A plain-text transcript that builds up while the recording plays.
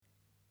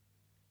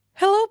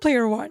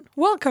Player One.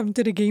 Welcome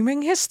to the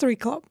Gaming History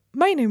Club.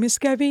 My name is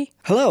Gabby.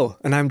 Hello,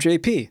 and I'm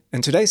JP.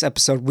 In today's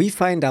episode, we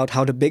find out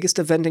how the biggest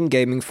event in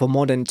gaming for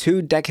more than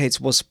 2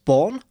 decades was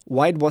born,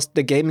 why it was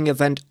the gaming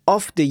event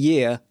of the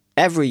year,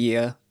 every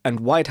year, and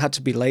why it had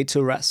to be laid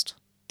to rest.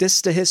 This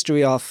is the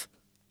history of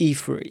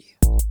E3.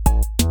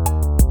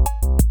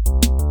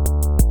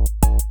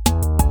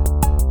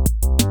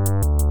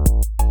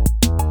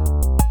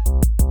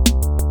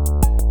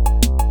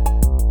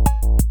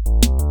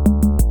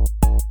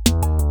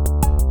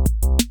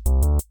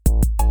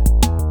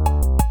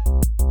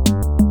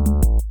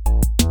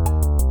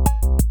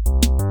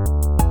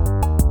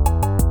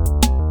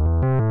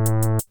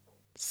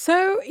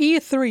 So,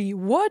 E3.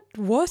 What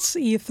was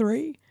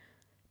E3?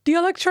 The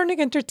Electronic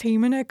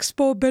Entertainment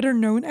Expo, better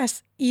known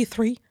as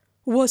E3,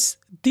 was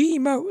the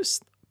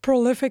most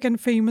prolific and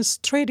famous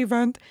trade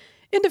event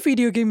in the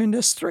video game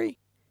industry.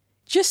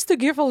 Just to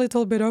give a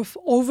little bit of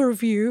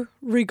overview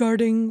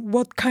regarding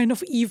what kind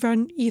of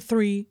event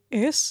E3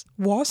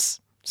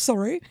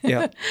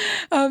 Yeah.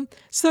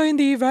 So in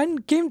the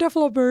event, game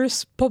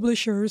developers,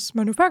 publishers,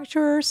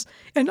 manufacturers,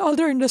 and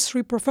other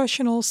industry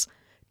professionals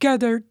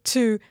gathered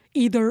to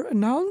either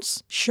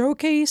announce,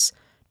 showcase,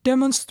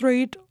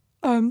 demonstrate,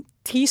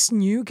 tease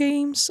new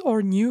games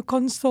or new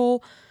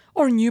console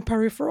or new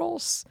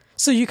peripherals.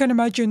 So you can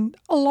imagine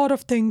a lot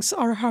of things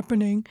are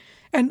happening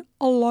and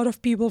a lot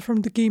of people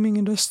from the gaming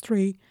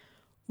industry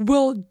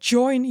will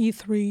join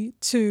E3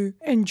 to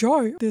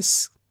enjoy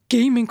this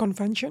gaming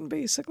convention,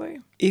 basically.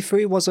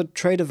 E3 was a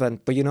trade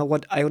event, but you know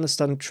what? I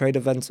understand trade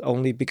events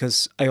only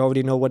because I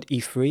already know what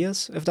E3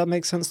 is, if that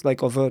makes sense.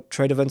 Like, other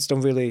trade events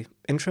don't really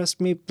interest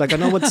me. Like, I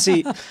know what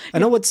I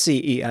know what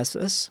CES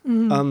is,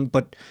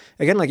 but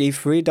again, like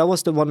E3, that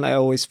was the one I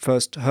always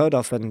first heard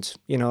of, and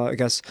you know, I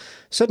guess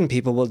certain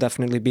people will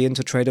definitely be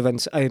into trade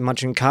events. I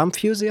imagine car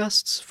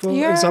enthusiasts, for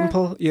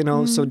example, you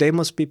know, so they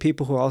must be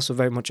people who are also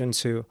very much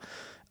into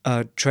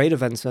trade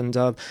events. And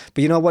but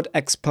you know what,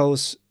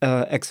 expos,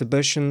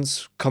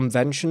 exhibitions,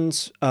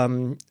 conventions,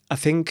 I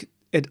think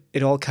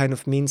it all kind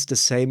of means the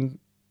same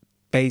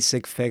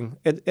basic thing.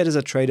 It is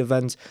a trade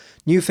event.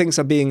 New things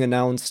are being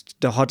announced,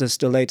 the hottest,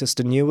 the latest,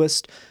 the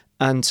newest,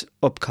 and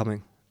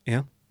upcoming.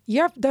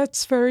 Yep,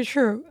 that's very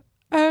true.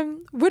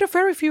 With a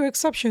very few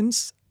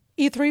exceptions,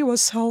 E3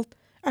 was held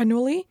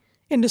annually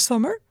in the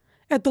summer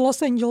at the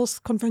Los Angeles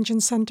Convention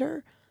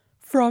Center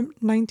from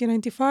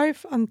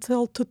 1995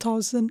 until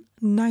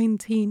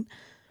 2019,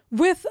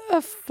 with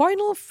a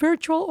final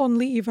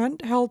virtual-only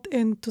event held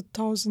in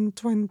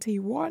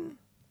 2021.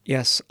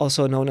 Yes,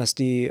 also known as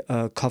the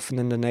coffin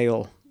in the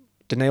nail.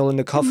 The nail in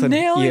the coffin.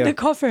 Nail in the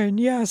coffin,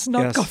 yes,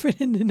 not Yes. coffin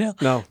in the nail.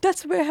 No.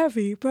 That's a bit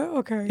heavy, but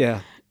okay.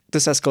 Yeah,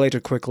 this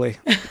escalated quickly.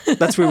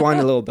 Let's rewind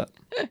a little bit.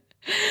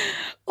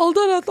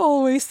 Although not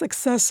always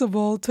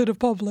accessible to the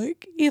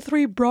public,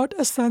 E3 brought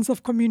a sense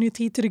of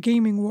community to the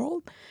gaming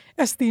world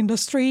as the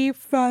industry,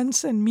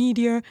 fans, and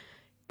media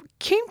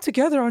came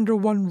together under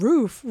one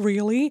roof,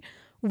 really,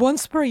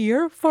 once per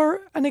year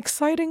for an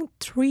exciting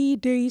 3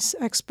 days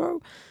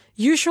expo,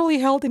 usually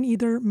held in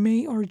either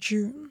May or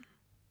June.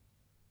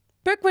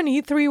 Back when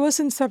E3 was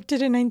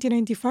incepted in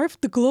 1995,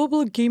 the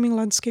global gaming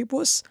landscape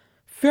was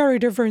very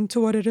different to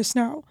what it is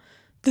now.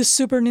 The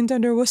Super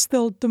Nintendo was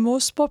still the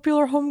most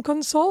popular home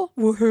console,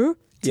 woohoo,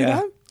 to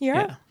them.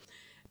 Yeah.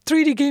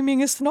 3D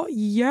gaming is not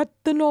yet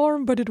the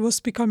norm, but it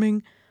was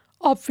becoming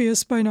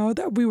obvious by now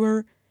that we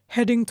were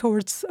heading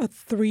towards a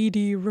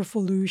 3D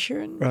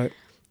revolution. Right.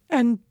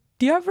 And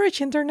the average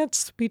internet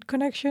speed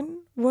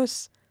connection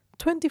was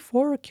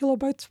 24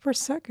 kilobytes per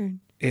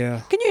second.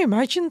 Yeah. Can you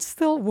imagine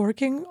still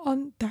working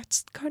on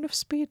that kind of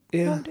speed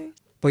nowadays?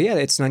 But yeah,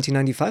 it's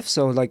 1995,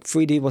 so like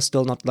 3D was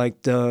still not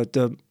like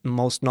the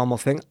most normal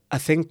thing. I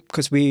think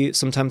because we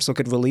sometimes look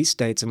at release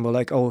dates and we're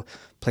like, oh,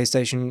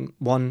 PlayStation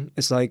 1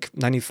 is like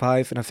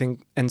 95 and I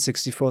think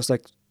N64 is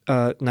like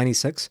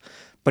 96.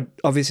 But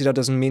obviously that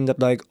doesn't mean that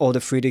like all the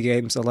 3D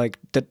games are like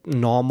that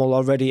normal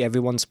already.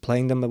 Everyone's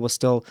playing them. It was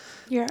still,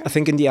 I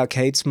think, in the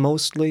arcades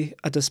mostly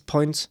at this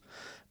point.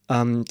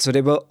 So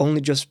they were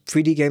only just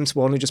 3D games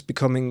were only just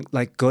becoming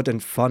like good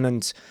and fun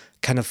and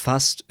kind of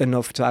fast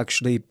enough to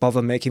actually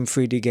bother making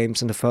 3D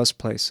games in the first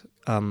place.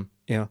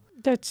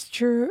 That's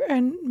true.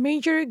 And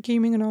major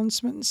gaming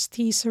announcements,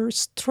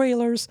 teasers,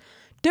 trailers,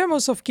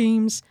 demos of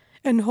games,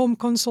 and home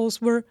consoles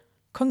were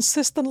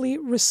consistently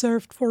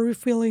reserved for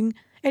revealing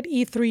at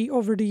E3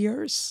 over the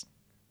years.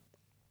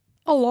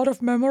 A lot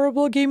of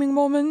memorable gaming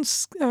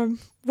moments,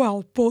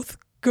 both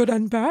good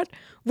and bad,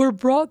 were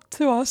brought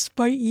to us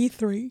by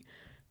E3.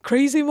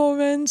 Crazy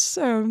moments,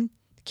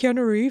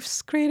 Keanu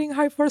Reeves creating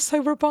hype for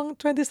Cyberpunk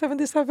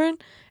 2077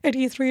 at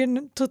E3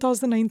 in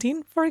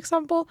 2019, for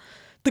example.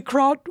 The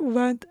crowd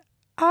went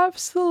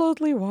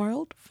absolutely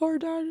wild for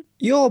that.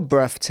 You're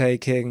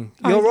breathtaking.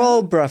 You're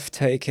all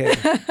breathtaking.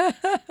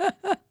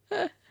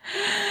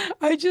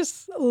 I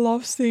just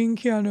love seeing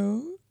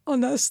Keanu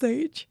on that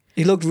stage.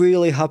 He looked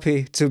really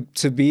happy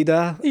to be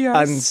there.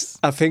 Yes.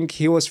 And I think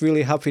he was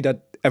really happy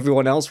that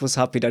everyone else was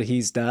happy that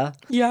he's there.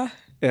 Yeah.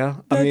 Yeah.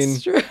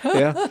 That's true.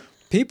 Yeah.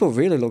 People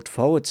really looked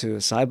forward to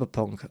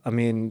Cyberpunk. I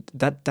mean,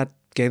 that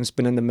game's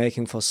been in the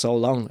making for so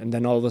long, and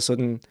then all of a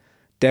sudden,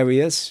 there he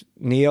is,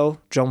 Neo,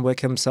 John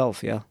Wick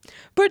himself. Yeah,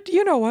 But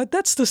you know what?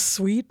 That's the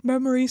sweet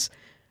memories.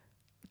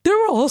 There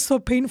were also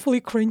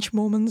painfully cringe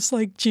moments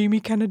like Jamie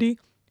Kennedy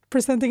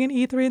presenting an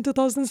E3 in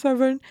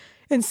 2007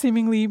 and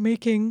seemingly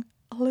making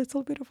a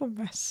little bit of a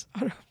mess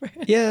out of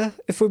it. yeah.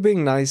 If we're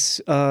being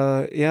nice,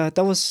 yeah,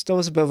 that was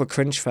a bit of a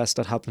cringe fest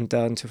that happened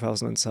there in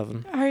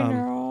 2007. I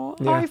know.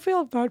 Yeah. I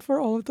feel bad for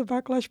all of the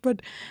backlash,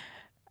 but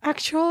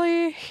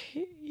actually,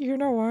 you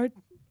know what?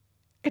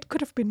 It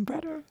could have been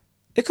better.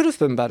 It could have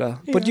been better,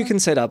 but you Yeah. can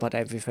say that about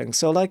everything.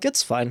 So like,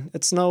 it's fine.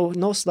 It's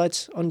no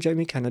slight on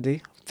Jamie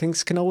Kennedy.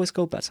 Things can always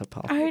go better,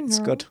 pal. I know. It's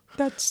good.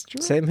 That's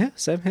true. Same here,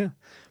 same here.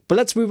 But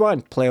let's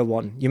rewind, player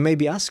one. You may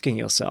be asking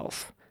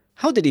yourself,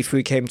 how did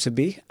E3 came to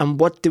be, and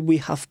what did we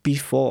have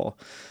before?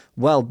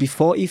 Well,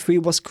 before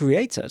E3 was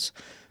created,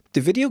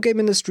 the video game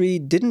industry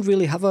didn't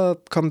really have a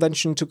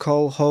convention to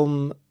call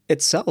home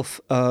itself.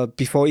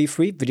 Before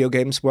E3, video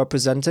games were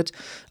presented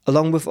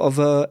along with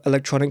other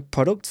electronic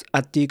products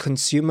at the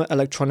Consumer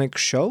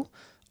Electronics Show,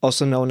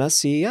 also known as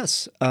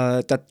CES.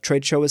 That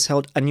trade show is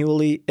held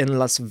annually in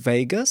Las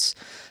Vegas.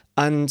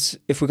 And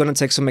if we're going to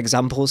take some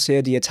examples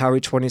here, the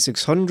Atari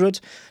 2600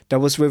 that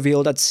was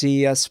revealed at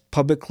CES,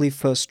 publicly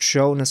first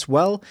shown as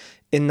well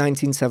in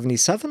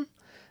 1977,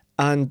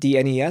 and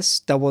the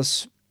NES that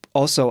was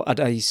also at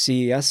a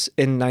CES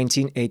in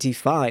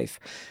 1985.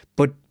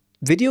 But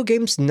video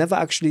games never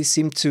actually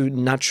seem to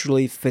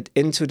naturally fit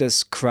into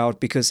this crowd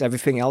because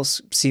everything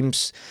else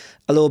seems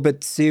a little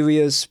bit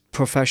serious,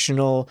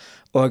 professional,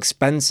 or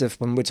expensive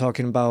when we're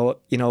talking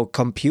about,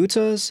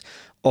 computers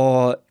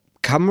or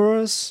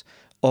cameras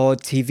or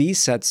TV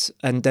sets,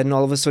 and then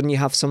all of a sudden you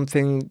have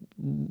something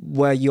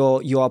where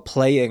you are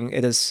playing.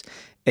 It is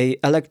a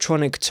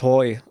electronic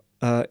toy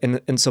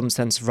in some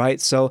sense, right?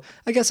 So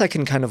I guess I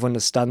can kind of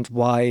understand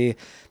why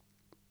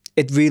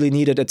it really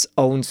needed its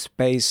own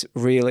space,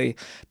 really.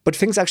 But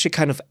things actually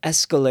kind of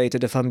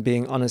escalated, if I'm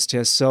being honest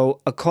here.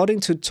 So according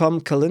to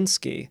Tom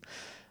Kalinske,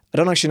 I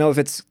don't actually know if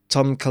it's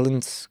Tom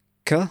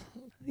Kalinske.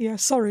 Yeah,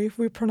 sorry if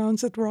we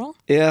pronounce it wrong.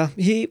 Yeah,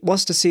 he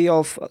was the CEO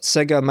of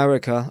Sega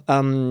America.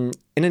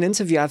 In an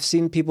interview, I've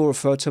seen people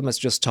refer to him as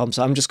just Tom,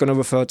 so I'm just going to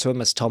refer to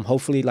him as Tom.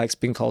 Hopefully he likes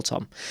being called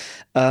Tom.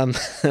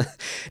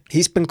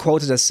 He's been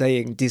quoted as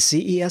saying, the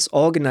CES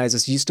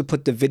organizers used to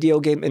put the video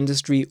game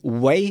industry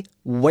way,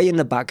 way in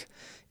the back.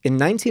 In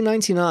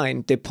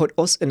 1999, they put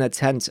us in a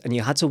tent and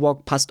you had to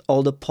walk past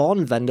all the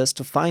porn vendors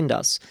to find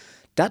us.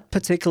 That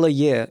particular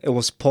year, it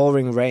was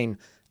pouring rain,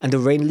 and the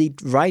rain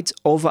leaked right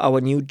over our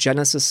new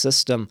Genesis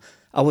system.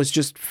 I was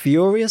just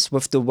furious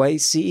with the way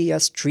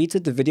CES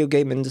treated the video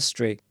game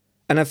industry.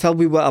 And I felt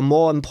we were a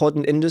more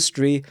important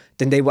industry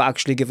than they were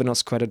actually giving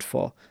us credit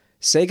for.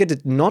 Sega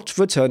did not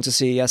return to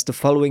CES the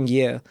following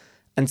year,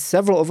 and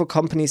several other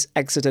companies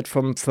exited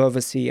from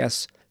further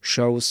CES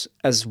shows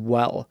as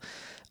well.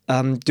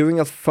 During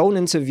a phone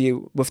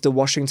interview with the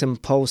Washington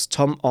Post,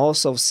 Tom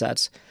also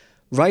said,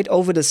 right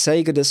over the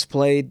Sega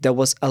display, there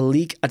was a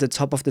leak at the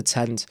top of the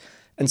tent.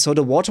 And so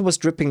the water was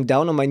dripping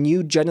down on my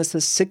new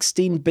Genesis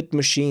 16-bit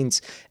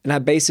machines. And I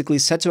basically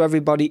said to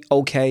everybody,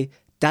 okay,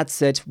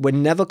 that's it. We're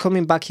never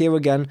coming back here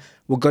again.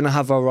 We're going to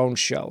have our own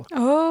show.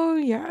 Oh,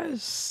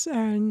 yes.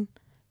 And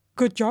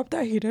good job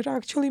that he did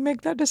actually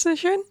make that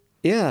decision.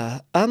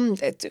 Yeah.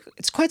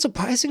 It's quite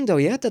surprising, though,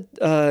 yeah,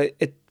 that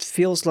it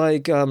feels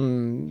like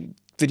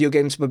video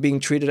games were being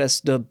treated as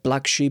the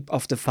black sheep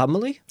of the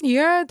family.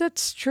 Yeah,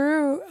 that's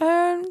true.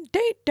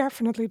 They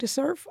definitely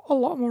deserve a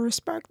lot more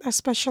respect,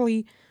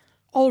 especially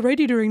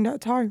already during that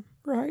time,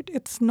 right?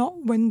 It's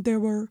not when they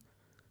were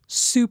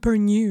super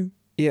new.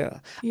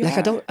 Yeah. Like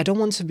I don't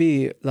want to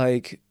be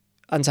like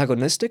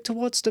antagonistic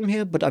towards them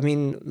here, but I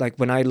mean, like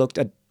when I looked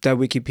at their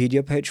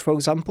Wikipedia page, for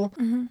example,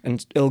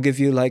 and it'll give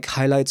you like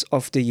highlights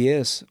of the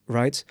years,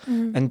 right?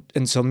 And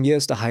in some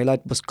years, the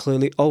highlight was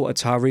clearly,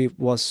 Atari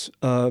was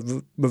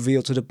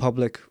revealed to the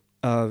public,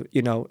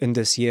 in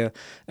this year.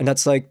 And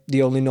that's like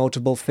the only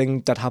notable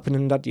thing that happened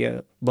in that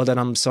year. Well, then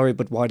I'm sorry,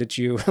 but why did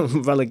you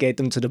relegate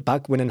them to the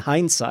back when in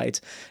hindsight,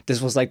 this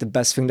was like the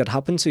best thing that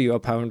happened to you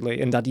apparently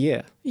in that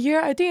year?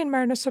 Yeah, I think in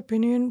Marina's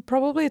opinion,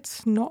 probably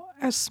it's not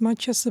as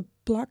much as a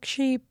black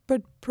sheep,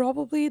 but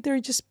probably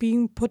they're just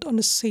being put on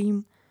the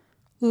same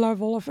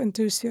level of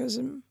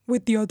enthusiasm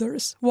with the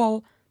others.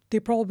 While they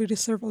probably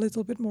deserve a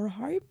little bit more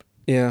hype.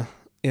 Yeah,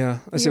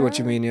 I see what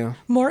you mean, yeah.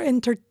 More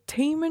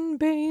entertainment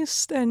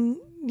based, and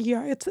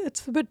yeah,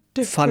 it's a bit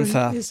different,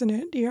 Fanfare. isn't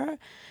it? Yeah.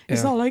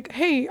 It's Yeah. not like,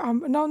 hey,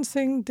 I'm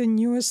announcing the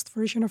newest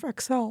version of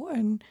Excel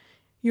and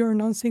you're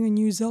announcing a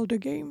new Zelda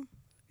game.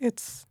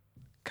 It's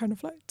kind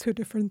of like two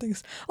different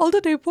things.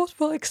 Although they both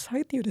will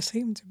excite you the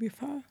same, to be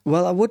fair.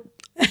 Well, I would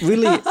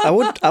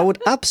I would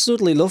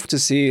absolutely love to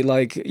see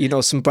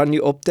some brand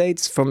new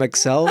updates from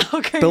Excel.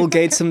 Okay. Bill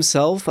Gates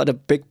himself at a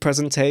big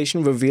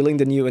presentation revealing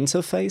the new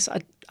interface.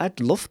 I'd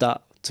love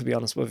that, to be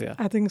honest with you.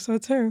 I think so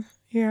too.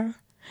 Yeah.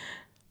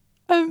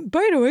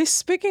 By the way,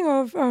 speaking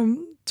of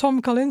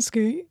Tom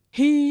Kalinske,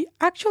 he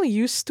actually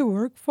used to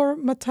work for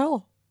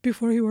Mattel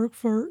before he worked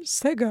for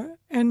Sega,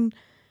 and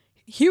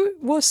he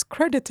was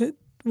credited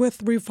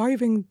with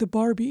reviving the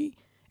Barbie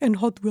and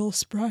Hot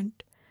Wheels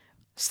brand.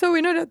 So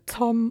we know that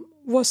Tom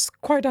was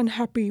quite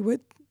unhappy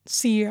with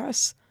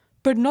CES,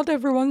 but not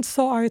everyone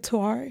saw eye to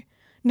eye.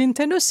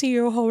 Nintendo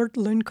CEO Howard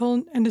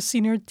Lincoln and the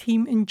senior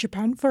team in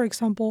Japan, for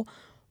example,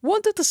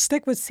 wanted to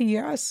stick with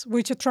CES,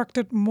 which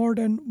attracted more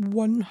than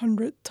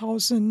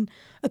 100,000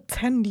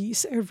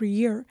 attendees every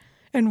year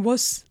and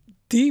was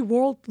the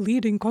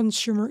world-leading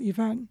consumer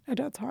event at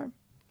that time.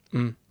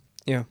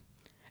 Yeah.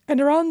 And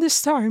around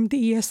this time,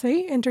 the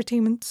ESA,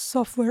 Entertainment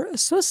Software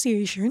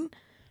Association,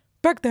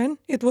 back then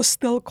it was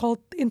still called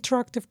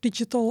Interactive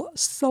Digital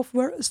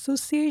Software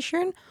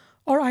Association,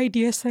 or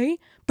IDSA,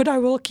 but I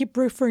will keep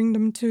referring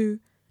them to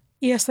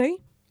ESA.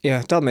 Yeah,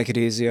 that'll make it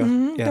easier.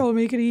 Yeah. That will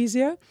make it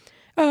easier.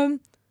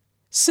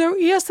 So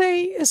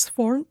ESA is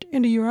formed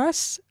in the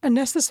US, a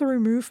necessary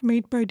move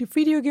made by the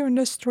video game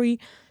industry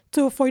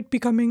to avoid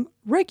becoming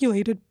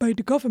regulated by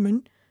the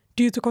government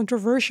due to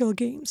controversial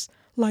games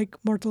like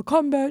Mortal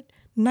Kombat,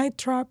 Night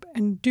Trap,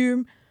 and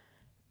Doom.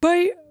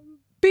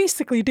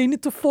 Basically, they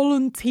need to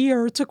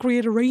volunteer to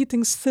create a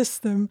rating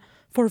system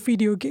for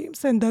video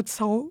games, and that's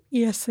how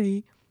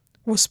ESA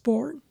was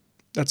born.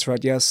 That's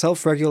right, yeah.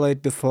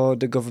 Self-regulate before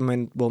the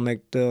government will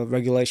make the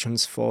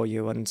regulations for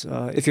you. And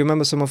if you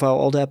remember some of our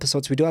older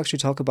episodes, we do actually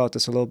talk about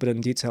this a little bit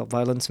in detail.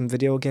 Violence in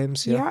video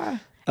games, yeah. Yeah.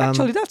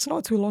 Actually, that's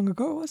not too long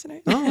ago, wasn't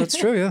it? Oh, that's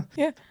true,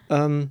 yeah.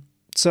 Yeah.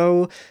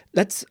 So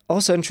let's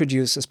also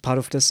introduce, as part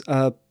of this,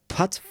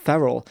 Pat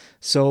Farrell.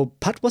 So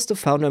Pat was the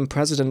founder and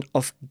president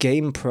of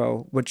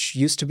GamePro, which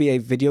used to be a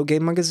video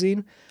game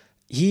magazine.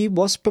 He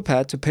was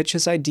prepared to pitch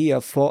his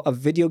idea for a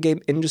video game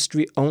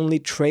industry-only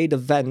trade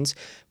event,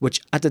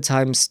 which at the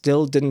time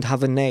still didn't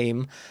have a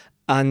name.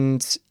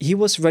 And he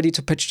was ready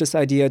to pitch this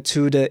idea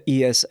to the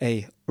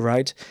ESA,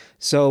 right?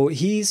 So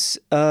he's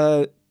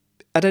at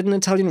an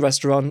Italian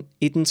restaurant,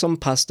 eating some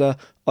pasta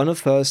on a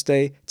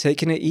Thursday,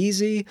 taking it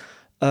easy,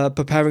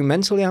 preparing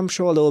mentally, I'm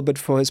sure, a little bit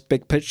for his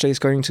big pitch that he's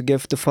going to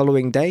give the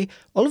following day.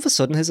 All of a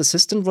sudden, his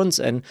assistant runs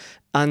in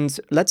and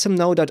lets him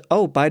know that,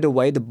 oh, by the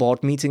way, the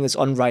board meeting is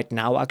on right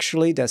now,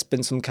 actually. There's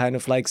been some kind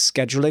of like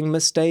scheduling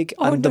mistake,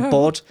 and the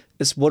board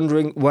is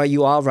wondering where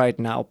you are right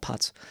now,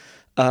 Pat.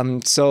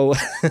 So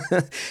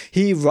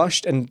he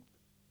rushed and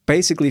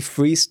basically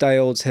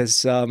freestyled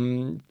his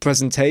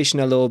presentation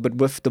a little bit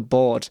with the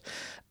board.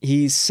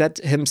 He said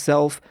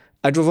himself,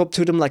 "I drove up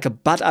to them like a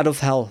bat out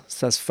of hell,"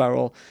 says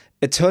Farrell.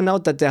 It turned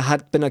out that there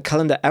had been a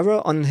calendar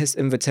error on his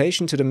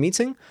invitation to the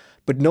meeting,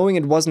 but knowing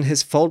it wasn't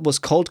his fault was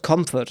cold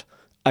comfort.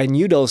 I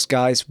knew those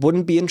guys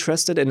wouldn't be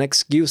interested in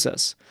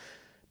excuses.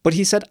 But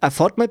he said, I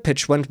thought my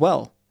pitch went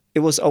well. It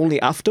was only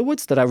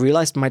afterwards that I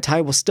realized my tie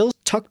was still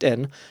tucked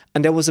in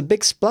and there was a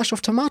big splash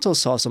of tomato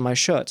sauce on my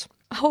shirt.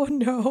 Oh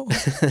no.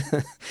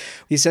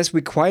 He says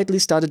we quietly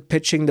started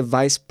pitching the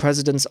vice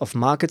presidents of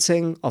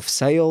marketing, of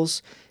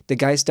sales, the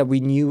guys that we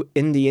knew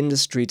in the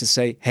industry to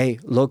say, hey,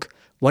 look,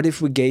 what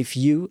if we gave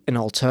you an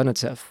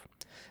alternative?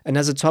 And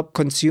as a top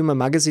consumer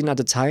magazine at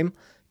the time,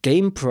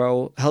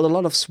 GamePro held a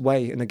lot of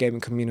sway in the gaming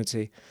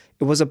community.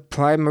 It was a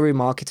primary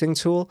marketing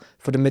tool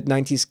for the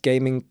mid-90s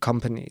gaming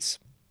companies.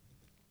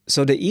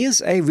 So the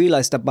ESA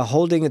realized that by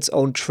holding its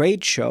own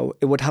trade show,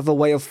 it would have a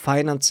way of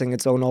financing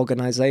its own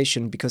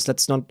organization, because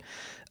let's not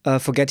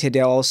forget here,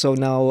 they're also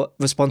now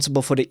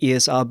responsible for the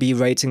ESRB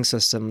rating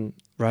system,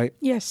 right?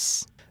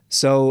 Yes.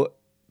 So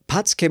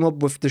Pats came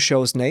up with the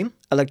show's name,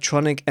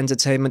 Electronic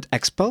Entertainment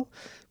Expo,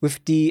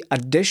 with the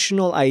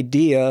additional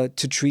idea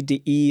to treat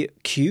the E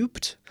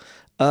cubed.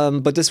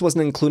 But this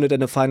wasn't included in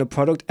the final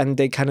product, and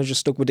they kind of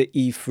just stuck with the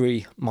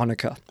E3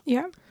 moniker.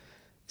 Yeah.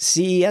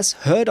 CES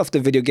heard of the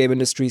video game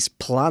industry's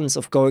plans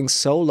of going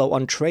solo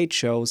on trade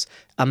shows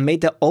and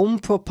made their own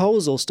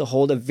proposals to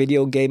hold a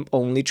video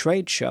game-only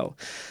trade show.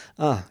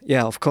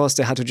 Yeah, of course,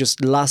 they had to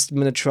just last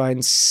minute try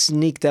and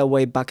sneak their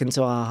way back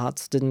into our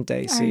hearts, didn't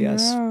they,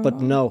 CES?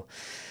 But no.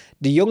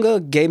 The younger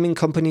gaming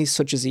companies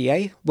such as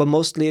EA were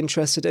mostly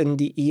interested in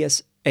the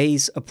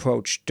ESA's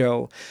approach,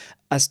 though,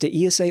 as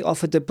the ESA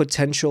offered the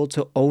potential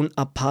to own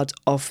a part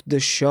of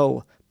the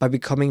show by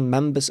becoming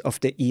members of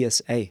the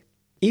ESA.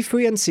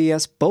 E3 and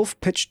CES both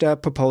pitched their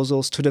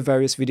proposals to the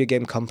various video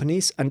game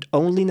companies, and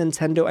only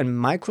Nintendo and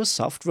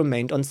Microsoft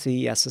remained on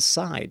CES's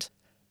side.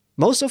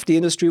 Most of the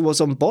industry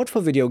was on board for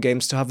video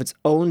games to have its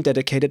own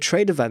dedicated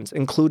trade event,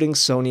 including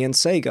Sony and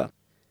Sega.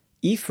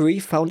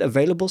 E3 found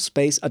available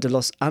space at the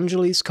Los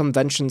Angeles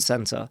Convention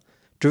Center,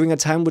 during a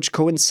time which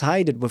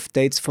coincided with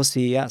dates for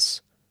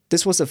CES.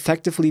 This was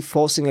effectively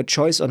forcing a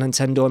choice on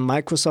Nintendo and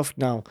Microsoft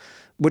now,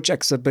 which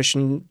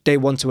exhibition they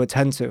want to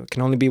attend to. It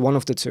can only be one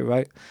of the two,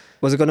 right?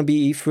 Was it going to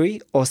be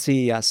E3 or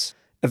CES?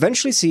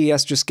 Eventually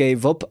CES just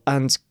gave up,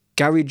 and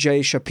Gary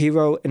J.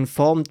 Shapiro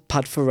informed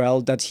Pat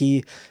Farrell that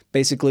he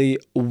basically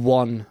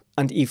won,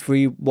 and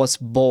E3 was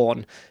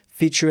born,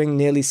 featuring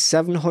nearly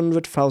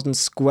 700,000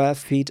 square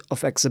feet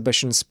of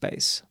exhibition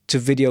space to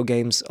video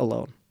games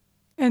alone.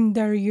 And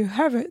there you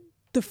have it,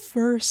 the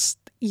first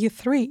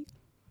E3.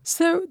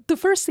 So the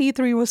first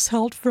E3 was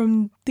held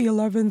from the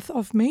 11th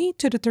of May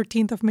to the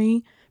 13th of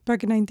May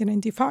back in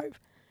 1995.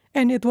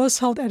 And it was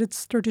held at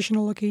its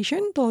traditional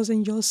location, the Los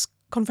Angeles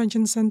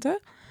Convention Center.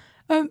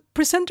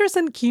 Presenters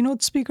and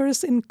keynote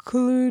speakers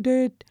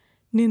included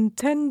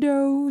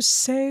Nintendo,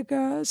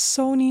 Sega,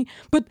 Sony,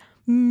 but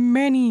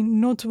many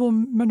notable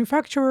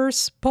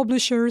manufacturers,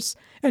 publishers,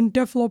 and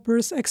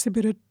developers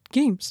exhibited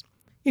games,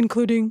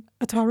 including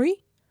Atari,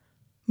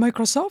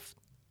 Microsoft,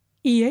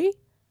 EA,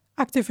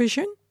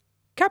 Activision,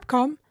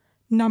 Capcom,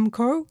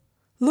 Namco,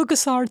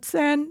 LucasArts,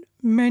 and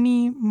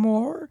many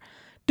more.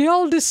 They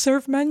all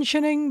deserve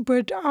mentioning,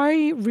 but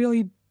I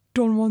really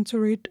don't want to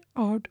read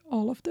out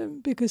all of them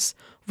because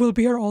we'll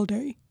be here all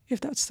day if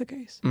that's the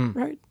case,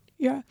 right?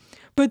 Yeah.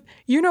 But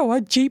you know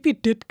what?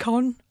 JP did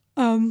count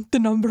the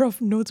number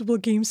of notable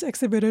games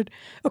exhibited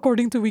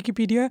according to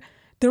Wikipedia.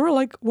 There were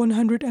like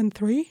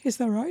 103, is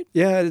that right?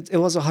 Yeah, it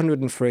was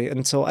 103,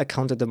 and so I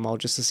counted them all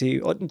just to see.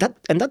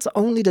 And that's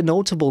only the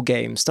notable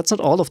games. That's not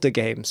all of the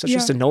games. That's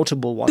just the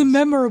notable ones. The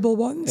memorable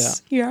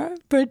ones. Yeah.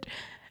 But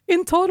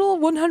in total,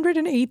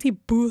 180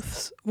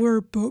 booths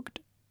were booked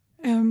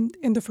in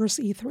the first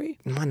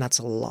E3. Man, that's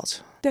a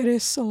lot. That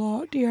is a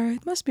lot. Yeah,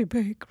 it must be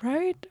big,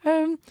 right?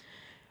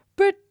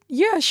 But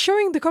yeah,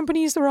 showing the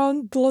companies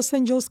around the Los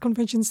Angeles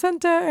Convention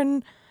Center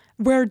and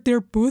where their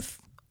booth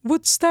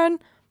would stand,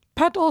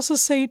 Pat also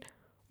said,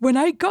 when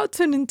I got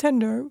to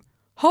Nintendo,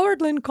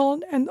 Howard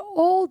Lincoln and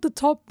all the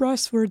top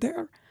brass were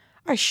there.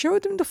 I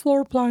showed them the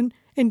floor plan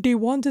and they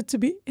wanted to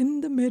be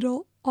in the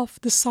middle of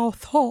the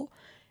South Hall.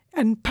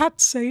 And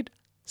Pat said,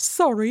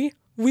 sorry,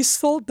 we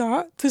sold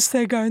that to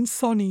Sega and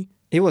Sony.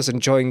 He was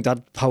enjoying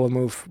that power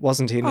move,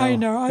 wasn't he? I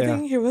know. I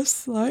think he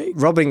was like...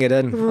 rubbing it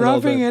in.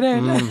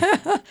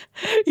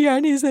 Yeah,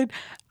 and he said,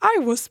 I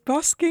was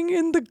basking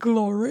in the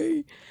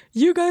glory.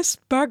 You guys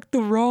backed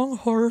the wrong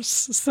horse.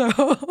 So,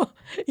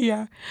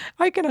 yeah,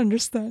 I can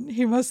understand.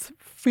 He must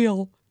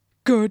feel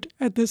good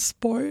at this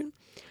point.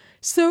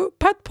 So,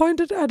 Pat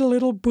pointed at a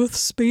little booth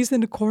space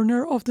in the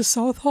corner of the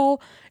South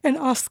Hall and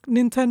asked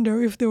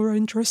Nintendo if they were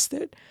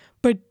interested.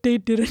 But they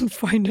didn't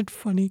find it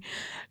funny.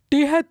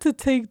 They had to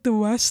take the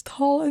West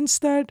Hall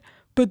instead,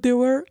 but they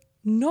were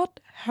not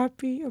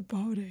happy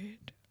about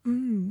it.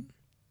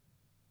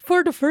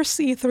 For the first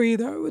E3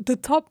 though, the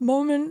top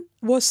moment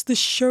was the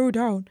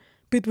showdown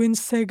between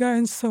Sega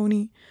and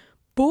Sony,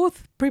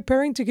 both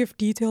preparing to give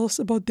details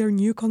about their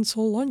new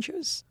console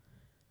launches.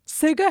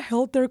 Sega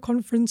held their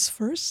conference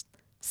first.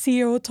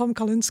 CEO Tom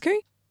Kalinske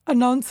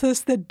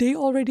announces that they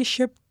already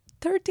shipped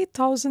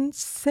 30,000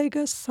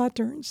 Sega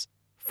Saturns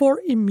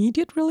for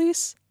immediate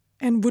release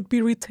and would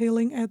be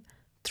retailing at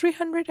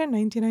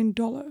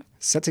 $399.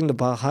 Setting the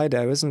bar high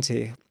there, isn't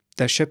he?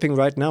 They're shipping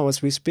right now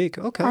as we speak.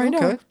 Okay, I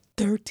know.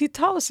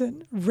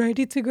 30,000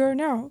 ready to go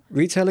now.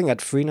 Retailing at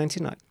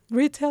 $399.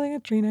 Retailing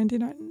at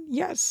 $399,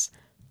 yes.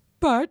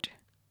 But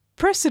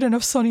president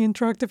of Sony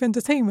Interactive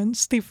Entertainment,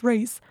 Steve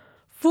Race,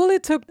 fully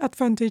took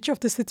advantage of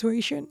the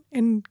situation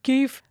and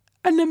gave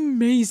an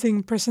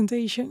amazing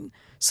presentation.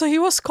 So he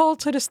was called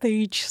to the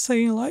stage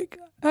saying like,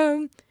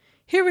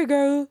 here we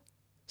go.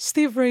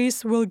 Steve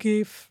Race will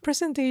give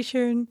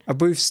presentation. A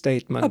brief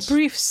statement.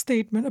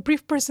 A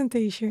brief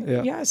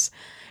presentation, yes.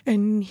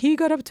 And he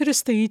got up to the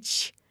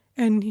stage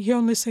and he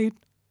only said,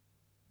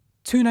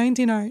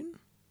 $299.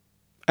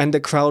 And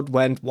the crowd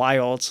went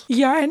wild.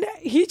 Yeah, and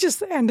he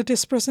just ended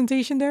his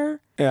presentation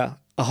there. Yeah,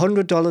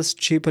 $100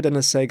 cheaper than a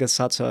Sega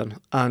Saturn.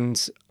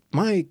 And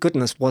my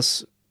goodness,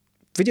 was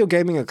video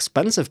gaming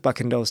expensive back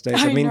in those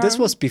days? I mean, this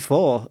was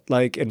before,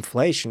 like,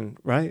 inflation,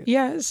 right?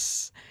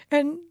 Yes,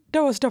 and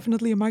that was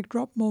definitely a mic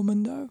drop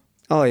moment, though.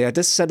 Oh, yeah,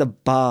 this set a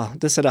bar.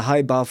 This set a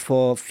high bar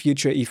for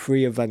future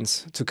E3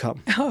 events to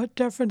come. Oh,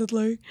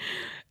 definitely.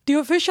 The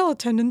official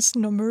attendance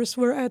numbers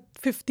were at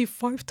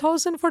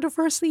 55,000 for the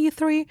first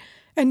E3,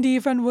 and the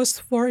event was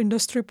for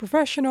industry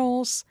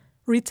professionals,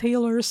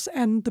 retailers,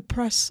 and the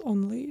press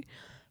only.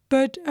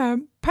 But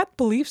Pat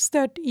believes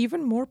that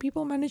even more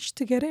people managed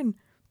to get in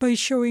by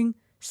showing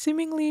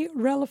seemingly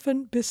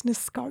relevant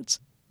business cards.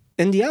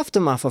 In the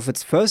aftermath of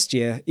its first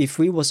year,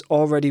 E3 was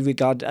already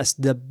regarded as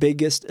the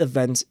biggest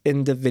event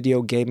in the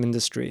video game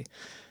industry.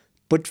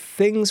 But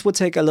things would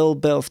take a little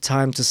bit of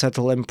time to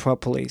settle in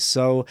properly,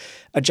 so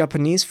a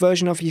Japanese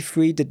version of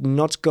E3 did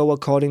not go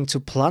according to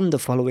plan the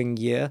following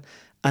year,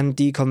 and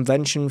the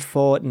convention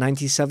for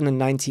 97 and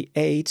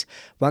 98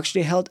 were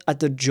actually held at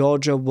the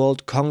Georgia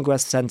World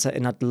Congress Center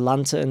in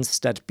Atlanta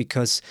instead,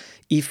 because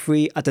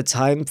E3 at the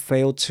time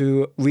failed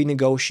to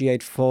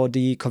renegotiate for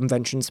the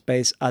convention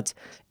space at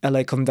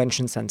LA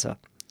Convention Center.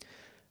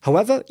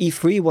 However,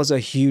 E3 was a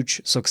huge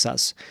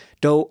success,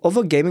 though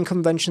other gaming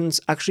conventions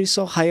actually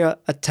saw higher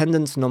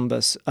attendance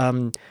numbers.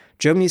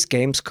 Germany's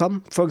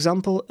Gamescom, for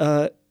example,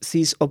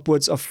 sees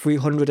upwards of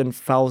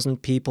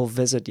 300,000 people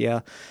visit,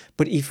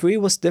 But E3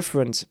 was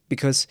different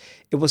because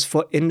it was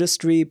for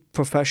industry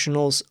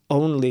professionals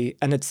only,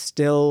 and it's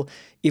still,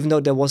 even though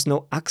there was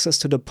no access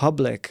to the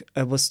public,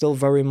 it was still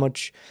very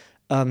much...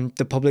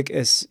 the public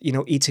is,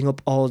 eating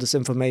up all this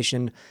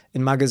information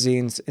in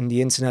magazines, in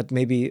the internet,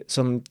 maybe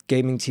some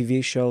gaming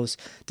TV shows,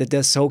 that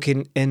they're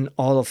soaking in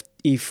all of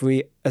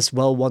E3 as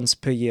well once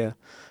per year.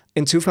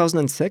 In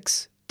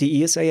 2006,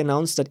 the ESA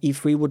announced that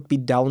E3 would be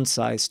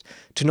downsized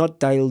to not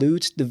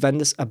dilute the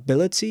vendors'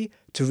 ability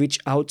to reach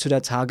out to their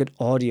target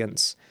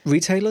audience,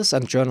 retailers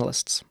and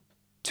journalists.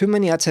 Too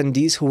many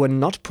attendees who were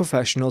not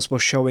professionals were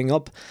showing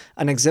up,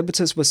 and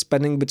exhibitors were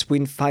spending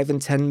between $5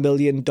 and $10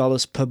 million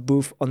per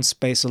booth on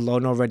space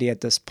alone already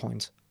at this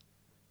point.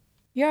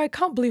 Yeah, I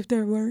can't believe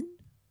they weren't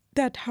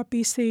that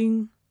happy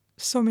seeing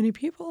so many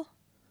people.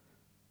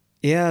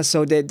 Yeah,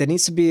 so there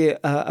needs to be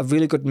a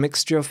really good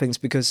mixture of things,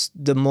 because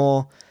the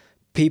more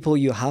people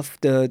you have,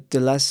 the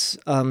less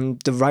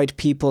the right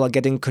people are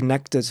getting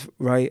connected,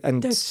 right?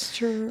 And That's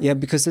true. yeah,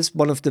 because this is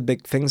one of the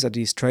big things at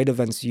these trade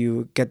events.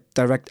 You get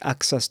direct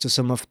access to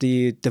some of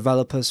the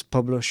developers,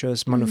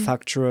 publishers,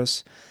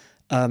 manufacturers.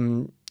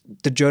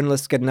 The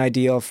journalists get an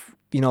idea of,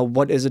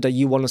 what is it that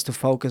you want us to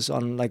focus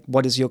on? Like,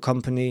 what is your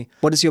company?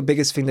 What is your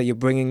biggest thing that you're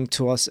bringing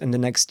to us in the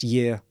next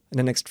year, in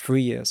the next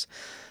 3 years?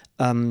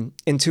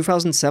 In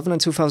 2007 and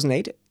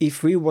 2008,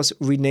 E3 was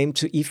renamed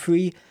to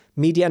E3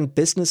 Media and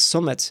Business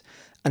Summit,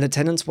 and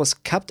attendance was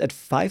capped at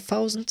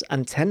 5,000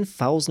 and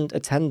 10,000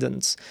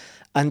 attendants.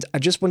 And I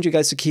just want you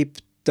guys to keep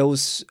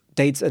those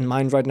dates in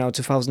mind right now,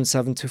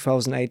 2007,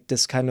 2008,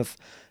 this kind of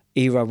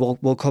era.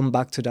 We'll come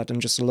back to that in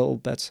just a little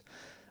bit.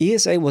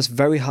 ESA was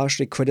very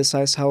harshly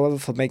criticized, however,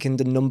 for making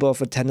the number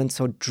of attendants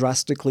so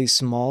drastically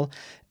small.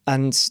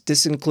 And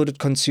this included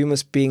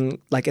consumers being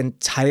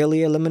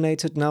entirely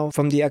eliminated now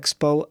from the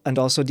expo, and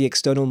also the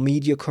external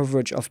media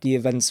coverage of the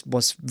events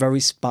was very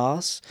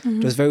sparse.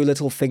 There's very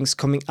little things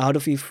coming out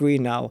of E3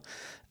 now.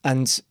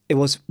 And it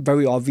was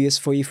very obvious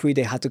for E3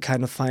 they had to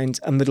kind of find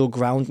a middle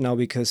ground now,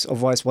 because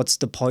otherwise what's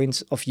the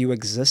point of you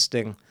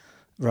existing,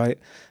 right?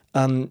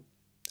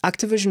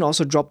 Activision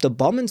also dropped a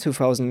bomb in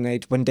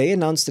 2008 when they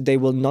announced that they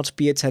will not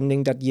be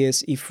attending that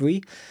year's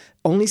E3,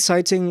 only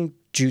citing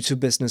due to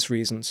business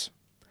reasons.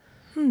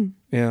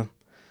 Yeah.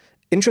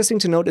 Interesting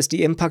to note is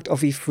the impact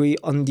of E3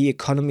 on the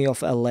economy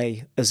of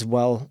LA as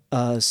well.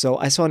 So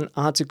I saw an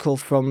article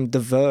from The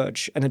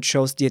Verge, and it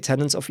shows the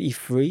attendance of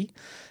E3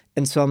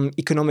 and some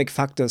economic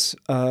factors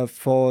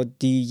for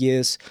the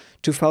years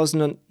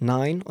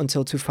 2009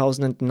 until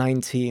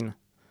 2019.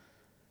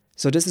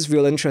 So this is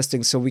real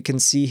interesting. So we can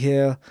see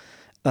here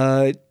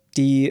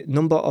the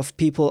number of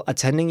people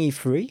attending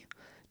E3,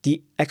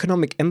 the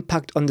economic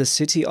impact on the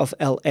city of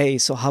LA.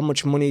 So how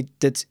much money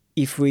did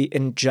E3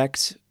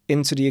 inject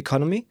into the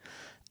economy?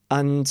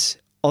 And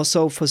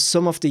also for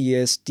some of the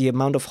years, the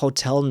amount of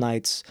hotel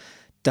nights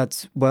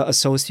that were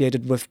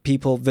associated with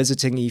people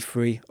visiting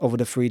E3 over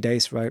the 3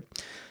 days, right?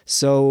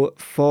 So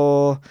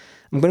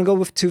I'm going to go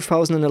with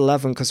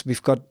 2011 because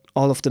we've got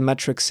all of the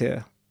metrics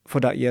here for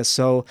that year.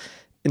 So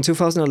in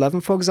 2011,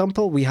 for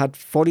example, we had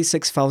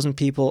 46,000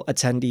 people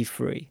attend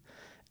E3.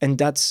 And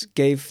that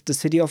gave the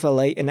city of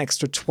LA an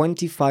extra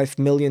 $25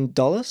 million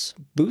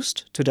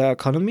boost to their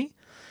economy.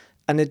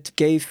 And it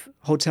gave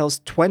hotels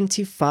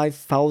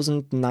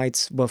 25,000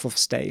 nights worth of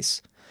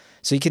stays.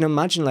 So you can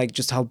imagine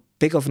just how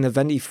big of an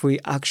event E3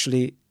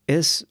 actually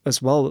is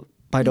as well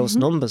by those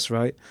numbers,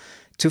 right?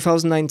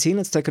 2019,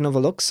 let's take another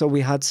look. So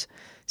we had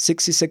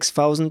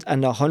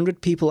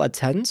 66,100 people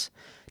attend.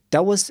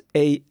 That was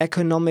a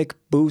economic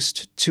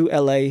boost to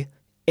LA,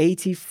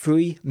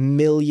 $83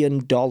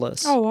 million.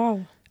 Oh,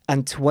 wow.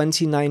 And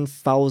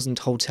 29,000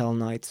 hotel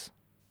nights.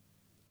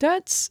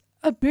 That's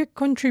a big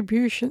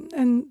contribution.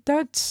 And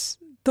that's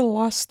the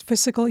last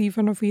physical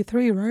event of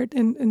E3, right?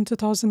 In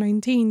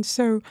 2019.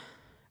 So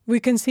we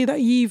can see that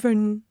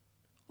even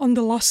on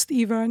the last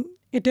event,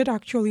 it did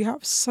actually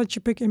have such a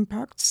big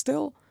impact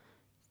still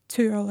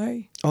to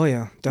LA. Oh,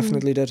 yeah,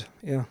 definitely did.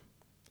 Yeah.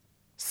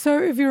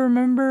 So if you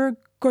remember,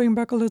 going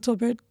back a little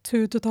bit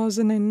to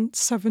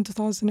 2007,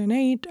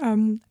 2008,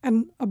 and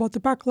about the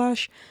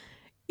backlash,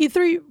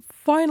 E3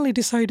 finally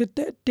decided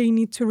that they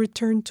need to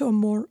return to a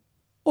more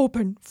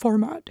open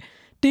format.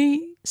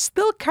 They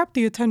still kept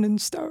the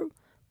attendance though,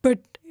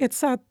 but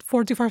it's at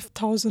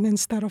 45,000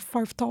 instead of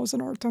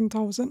 5,000 or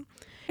 10,000.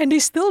 And they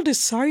still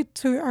decide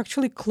to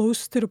actually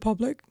close to the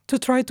public to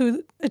try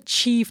to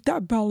achieve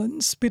that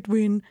balance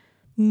between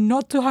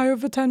not too high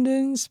of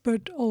attendance,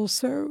 but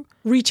also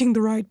reaching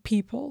the right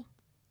people.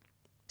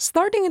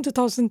 Starting in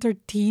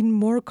 2013,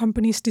 more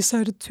companies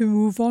decided to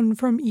move on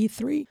from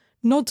E3,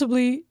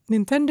 notably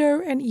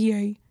Nintendo and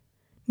EA.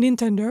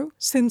 Nintendo,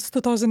 since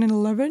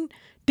 2011,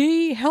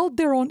 they held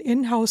their own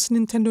in-house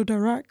Nintendo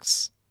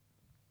Directs.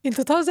 In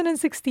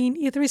 2016,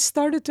 E3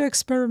 started to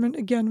experiment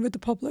again with the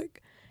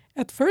public.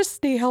 At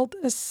first, they held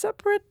a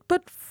separate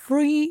but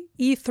free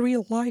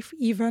E3 live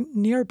event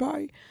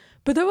nearby,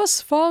 but that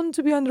was found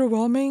to be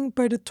underwhelming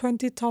by the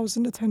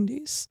 20,000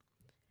 attendees.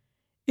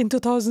 In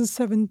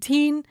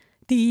 2017,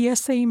 the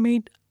ESA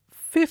made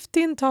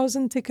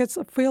 15,000 tickets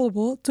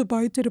available to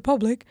buy to the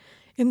public.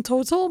 In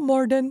total,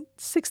 more than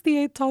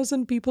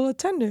 68,000 people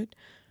attended.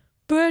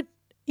 But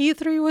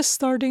E3 was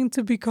starting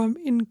to become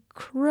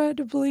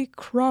incredibly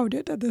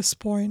crowded at this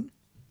point.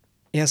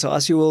 Yeah, so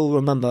as you will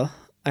remember,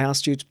 I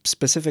asked you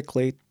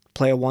specifically,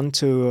 player one,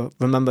 to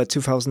remember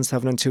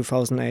 2007 and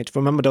 2008.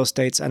 Remember those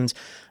dates, and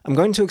I'm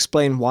going to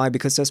explain why,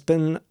 because there's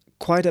been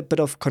quite a bit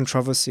of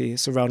controversy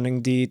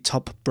surrounding the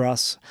top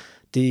brass,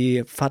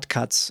 the fat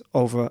cats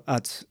over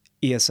at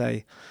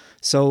ESA.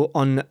 So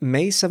on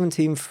May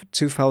 17th,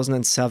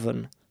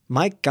 2007,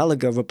 Mike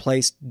Gallagher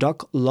replaced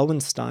Doc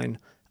Lowenstein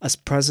as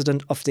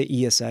president of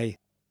the ESA.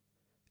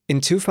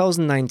 In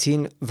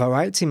 2019,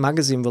 Variety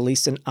magazine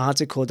released an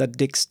article that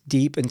digs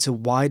deep into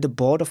why the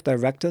board of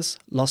directors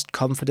lost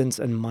confidence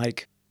in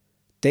Mike.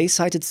 They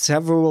cited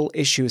several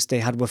issues they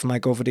had with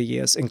Mike over the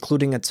years,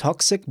 including a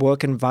toxic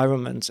work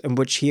environment in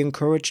which he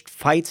encouraged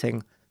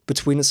fighting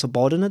between his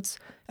subordinates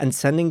and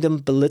sending them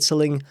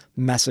belittling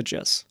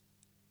messages.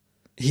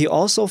 He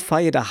also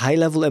fired a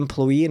high-level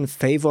employee in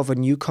favor of a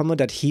newcomer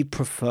that he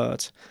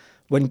preferred.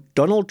 When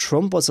Donald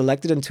Trump was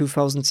elected in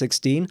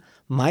 2016,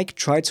 Mike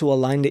tried to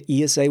align the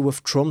ESA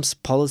with Trump's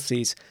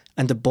policies,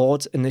 and the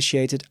board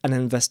initiated an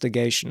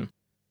investigation.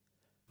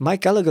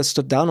 Mike Gallagher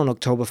stood down on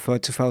October 3,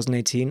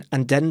 2018,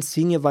 and then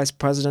Senior Vice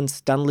President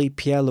Stanley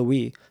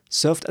Pierre-Louis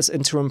served as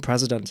interim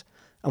president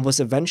and was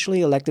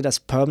eventually elected as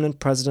permanent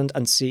president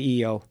and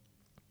CEO.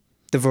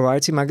 The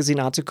Variety magazine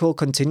article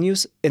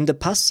continues, in the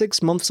past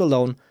 6 months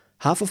alone,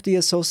 half of the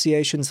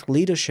association's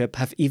leadership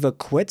have either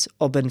quit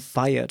or been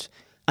fired,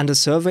 and a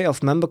survey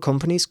of member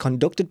companies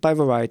conducted by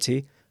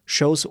Variety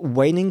shows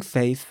waning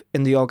faith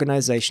in the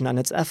organization and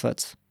its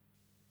efforts.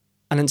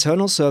 An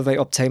internal survey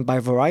obtained by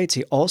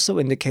Variety also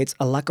indicates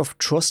a lack of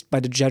trust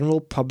by the general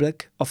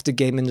public of the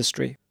game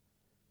industry.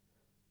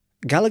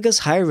 Gallagher's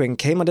hiring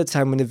came at a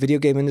time when the video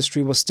game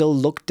industry was still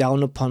looked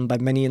down upon by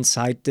many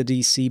inside the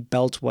DC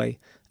Beltway,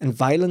 and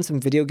violence in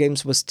video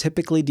games was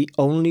typically the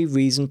only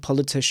reason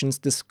politicians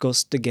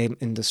discussed the game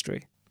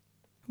industry.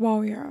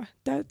 Wow, yeah,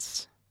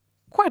 that's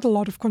quite a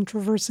lot of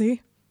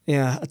controversy.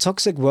 Yeah, a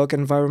toxic work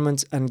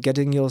environment and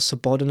getting your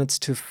subordinates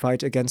to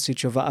fight against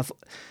each other.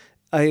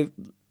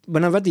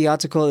 When I read the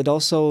article, it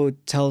also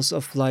tells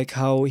of like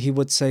how he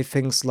would say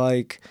things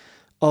like,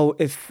 oh,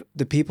 if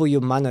the people you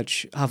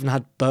manage haven't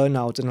had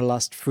burnout in the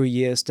last 3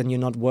 years, then you're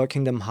not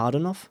working them hard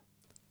enough.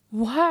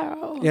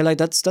 Wow. Yeah, like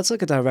that's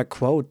like a direct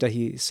quote that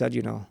he said,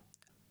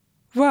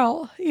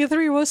 Well,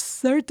 E3 was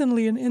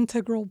certainly an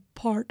integral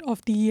part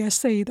of the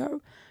ESA,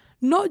 though.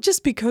 Not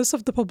just because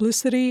of the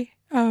publicity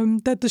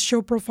that the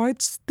show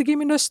provides the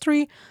game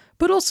industry,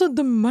 but also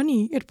the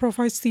money it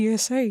provides the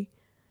ESA.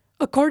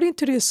 According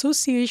to the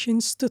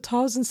association's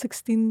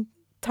 2016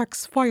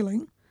 tax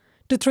filing,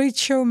 the trade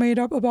show made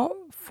up about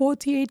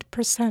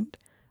 48%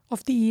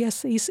 of the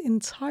ESA's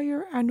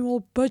entire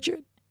annual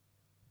budget.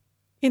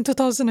 In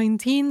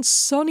 2019,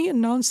 Sony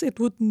announced it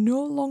would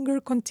no longer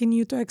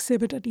continue to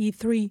exhibit at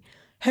E3,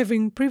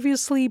 having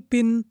previously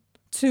been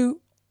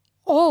to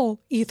all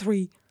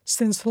E3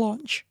 since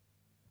launch.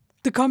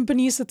 The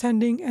companies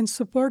attending and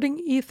supporting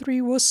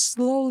E3 was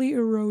slowly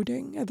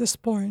eroding at this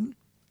point.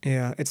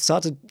 Yeah, it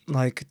started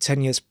like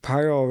 10 years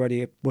prior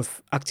already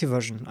with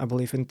Activision, I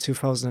believe in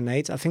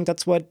 2008. I think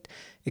that's what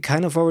it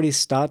kind of already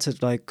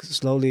started, like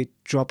slowly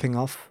dropping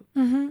off.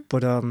 Mm-hmm.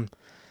 But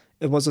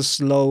it was a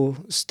slow,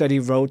 steady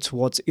road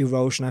towards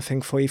erosion, I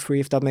think, for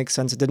E3, if that makes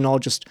sense. It didn't all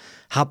just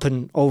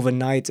happen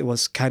overnight. It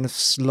was kind of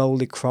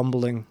slowly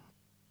crumbling.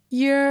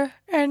 Yeah,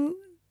 and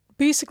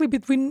basically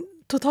between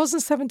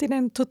 2017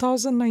 and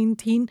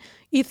 2019,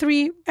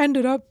 E3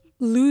 ended up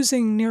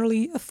losing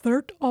nearly a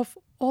third of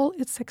all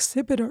its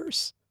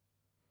exhibitors.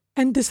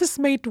 And this is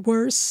made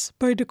worse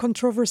by the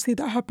controversy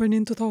that happened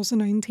in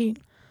 2019.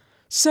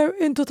 So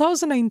in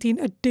 2019,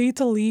 a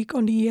data leak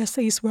on the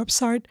ESA's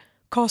website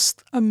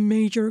caused a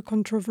major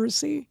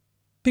controversy.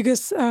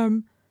 Because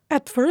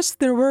at first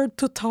there were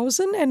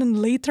 2,000 and then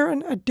later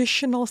an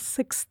additional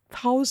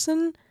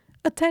 6,000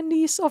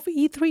 attendees of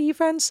E3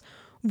 events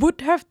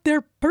would have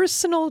their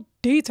personal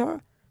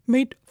data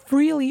made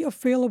freely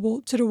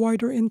available to the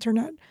wider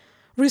internet,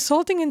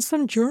 resulting in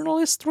some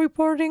journalists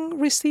reporting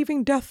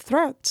receiving death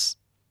threats.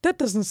 That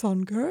doesn't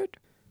sound good.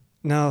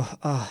 No,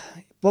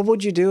 what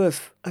would you do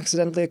if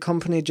accidentally a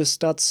company just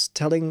starts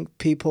telling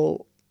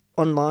people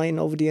online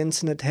over the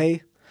internet,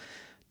 hey,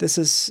 this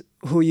is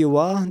who you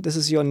are, this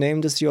is your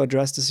name, this is your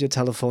address, this is your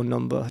telephone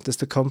number, this is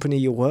the company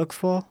you work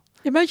for?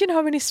 Imagine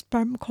how many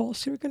spam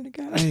calls you're going to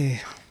get.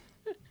 Hey.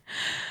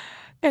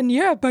 And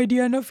yeah, by the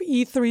end of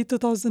E3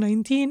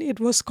 2019, it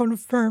was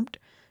confirmed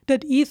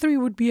that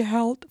E3 would be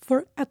held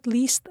for at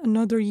least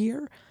another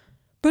year.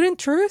 But in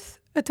truth,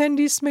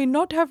 attendees may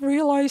not have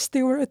realized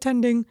they were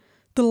attending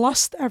the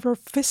last ever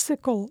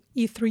physical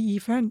E3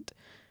 event.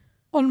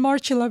 On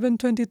March 11,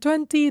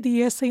 2020,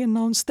 the ESA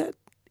announced that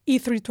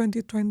E3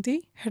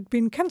 2020 had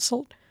been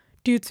cancelled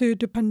due to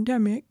the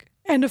pandemic,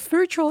 and a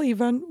virtual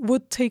event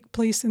would take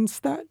place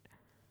instead.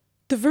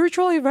 The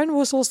virtual event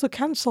was also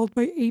cancelled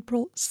by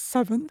April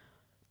 7th.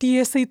 The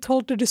ESA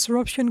told the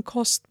disruption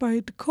caused by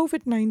the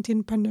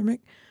COVID-19 pandemic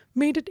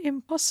made it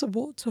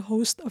impossible to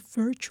host a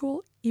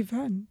virtual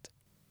event.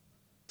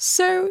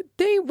 So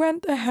they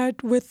went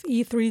ahead with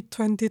E3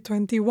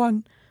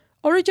 2021.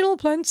 Original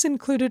plans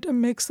included a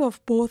mix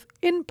of both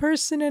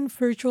in-person and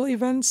virtual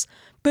events,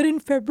 but in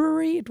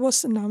February it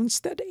was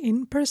announced that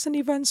in-person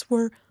events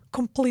were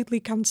completely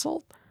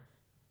cancelled.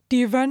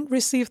 The event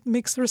received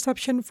mixed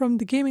reception from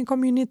the gaming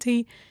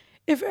community.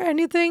 If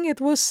anything, it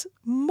was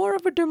more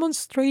of a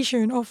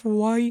demonstration of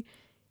why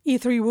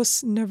E3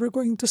 was never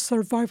going to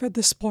survive at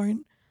this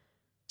point.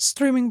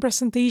 Streaming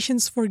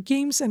presentations for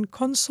games and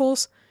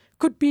consoles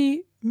could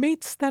be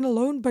made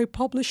standalone by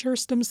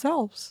publishers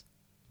themselves.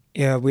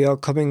 Yeah, we are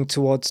coming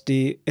towards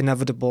the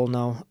inevitable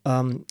now.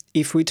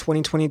 E3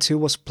 2022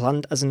 was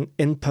planned as an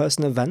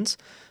in-person event,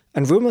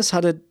 and rumors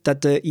had it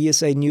that the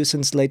ESA knew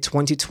since late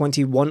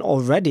 2021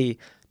 already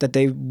that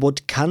they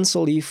would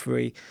cancel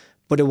E3,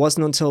 but it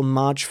wasn't until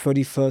March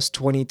 31st,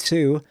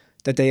 22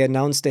 that they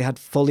announced they had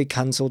fully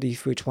cancelled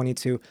E3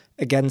 22,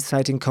 again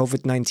citing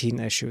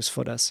COVID-19 issues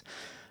for this.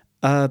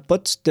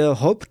 But the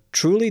hope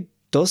truly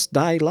does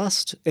die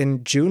last.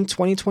 In June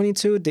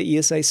 2022, the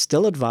ESA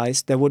still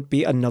advised there would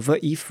be another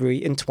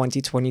E3 in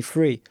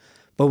 2023.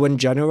 But when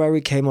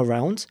January came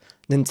around,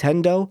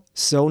 Nintendo,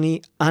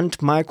 Sony, and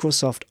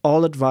Microsoft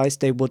all advised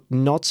they would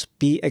not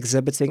be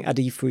exhibiting at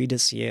E3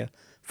 this year,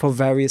 for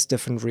various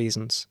different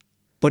reasons.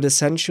 But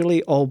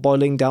essentially all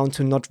boiling down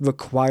to not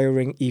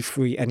requiring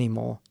E3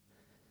 anymore.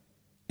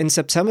 In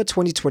September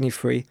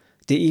 2023,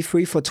 the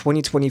E3 for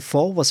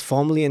 2024 was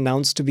formally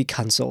announced to be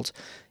cancelled.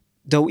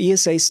 Though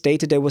ESA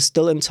stated they were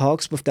still in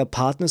talks with their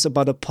partners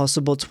about a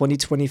possible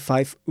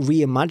 2025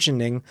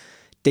 reimagining,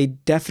 they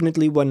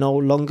definitely were no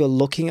longer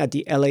looking at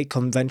the LA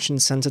Convention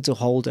Center to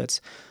hold it.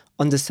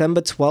 On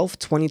December 12,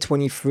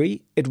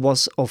 2023, it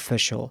was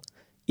official.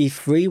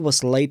 E3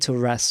 was laid to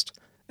rest,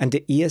 and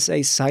the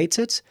ESA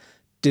cited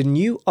the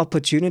new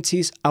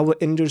opportunities our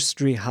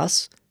industry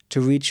has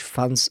to reach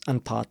fans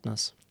and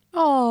partners.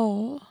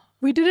 Oh,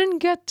 we didn't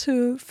get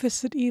to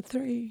visit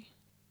E3.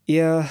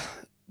 Yeah,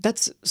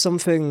 that's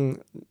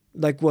something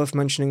like worth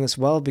mentioning as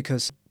well,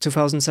 because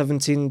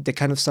 2017 they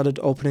kind of started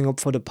opening up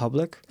for the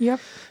public.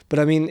 Yep. But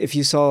I mean, if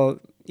you saw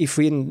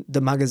E3 in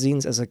the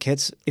magazines as a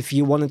kid, if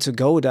you wanted to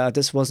go there,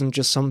 this wasn't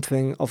just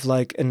something of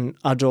like an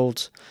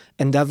adult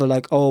endeavor,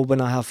 like, oh, when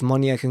I have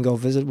money I can go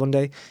visit one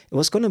day. It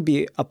was going to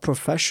be a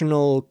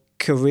professional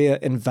career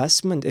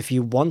investment if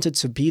you wanted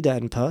to be there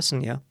in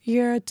person.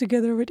 Yeah,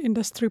 together with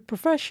industry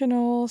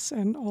professionals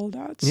and all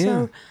that. Yeah.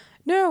 So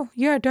no,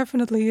 yeah,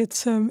 definitely.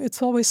 It's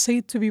always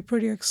said to be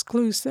pretty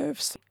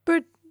exclusive.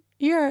 But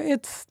yeah,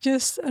 it's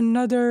just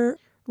another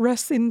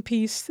rest in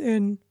peace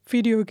in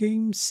video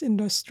games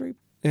industry.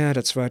 Yeah,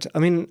 that's right. I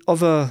mean,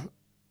 other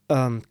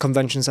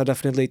conventions are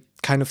definitely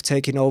kind of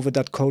taking over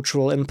that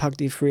cultural impact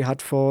E3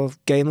 had for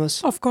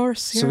gamers. Of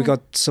course, yeah. So we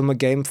got Summer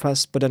Game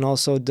Fest, but then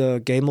also the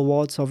Game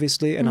Awards,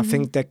 obviously. And I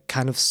think they're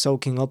kind of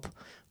soaking up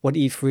what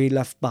E3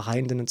 left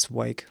behind in its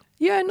wake.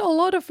 Yeah, and a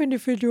lot of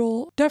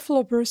individual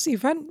developers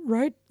event,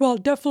 right? Well,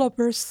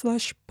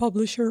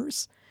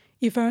 developers/publishers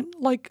event,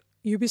 like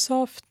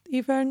Ubisoft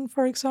event,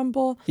 for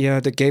example.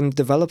 Yeah, the Game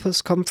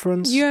Developers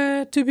Conference.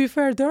 Yeah, to be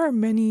fair, there are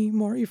many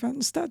more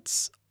events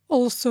that's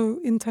also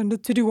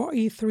intended to do what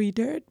E3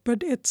 did,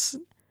 but it's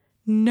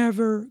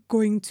never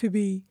going to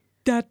be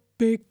that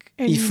big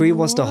anymore. E3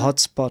 was the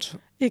hotspot.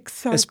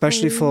 Exactly.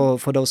 Especially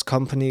for those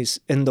companies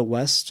in the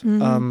West.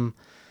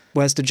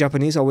 Whereas the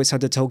Japanese always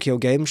had the Tokyo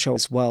Game Show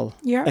as well.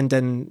 Yeah. And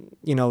then,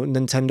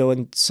 Nintendo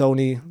and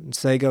Sony and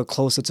Sega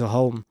closer to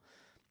home.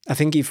 I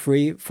think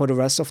E3 for the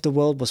rest of the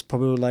world was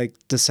probably like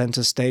the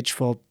center stage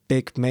for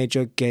big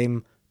major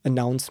game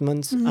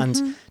announcements.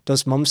 And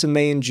those months in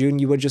May and June,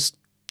 you were just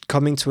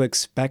coming to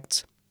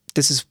expect,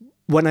 this is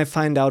when I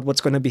find out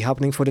what's going to be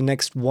happening for the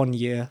next 1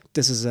 year.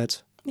 This is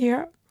it.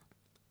 Yeah.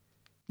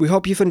 We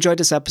hope you've enjoyed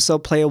this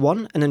episode, Player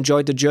One, and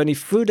enjoyed the journey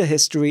through the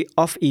history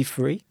of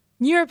E3.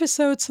 New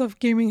episodes of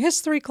Gaming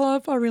History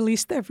Club are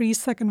released every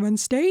second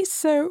Wednesday,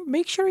 so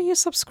make sure you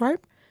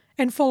subscribe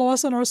and follow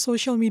us on our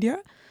social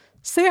media.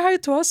 Say hi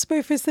to us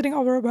by visiting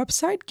our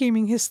website,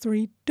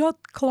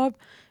 gaminghistory.club,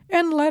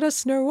 and let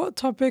us know what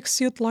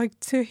topics you'd like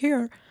to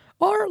hear.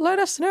 Or let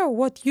us know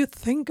what you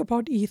think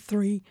about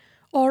E3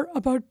 or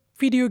about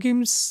video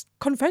games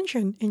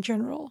convention in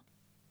general.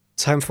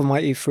 Time for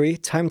my E3.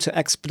 Time to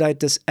expedite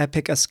this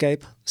epic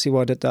escape. See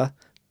what I did there?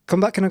 Come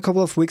back in a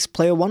couple of weeks,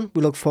 Player One.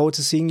 We look forward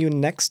to seeing you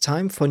next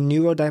time for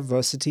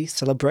Neurodiversity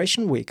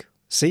Celebration Week.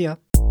 See ya.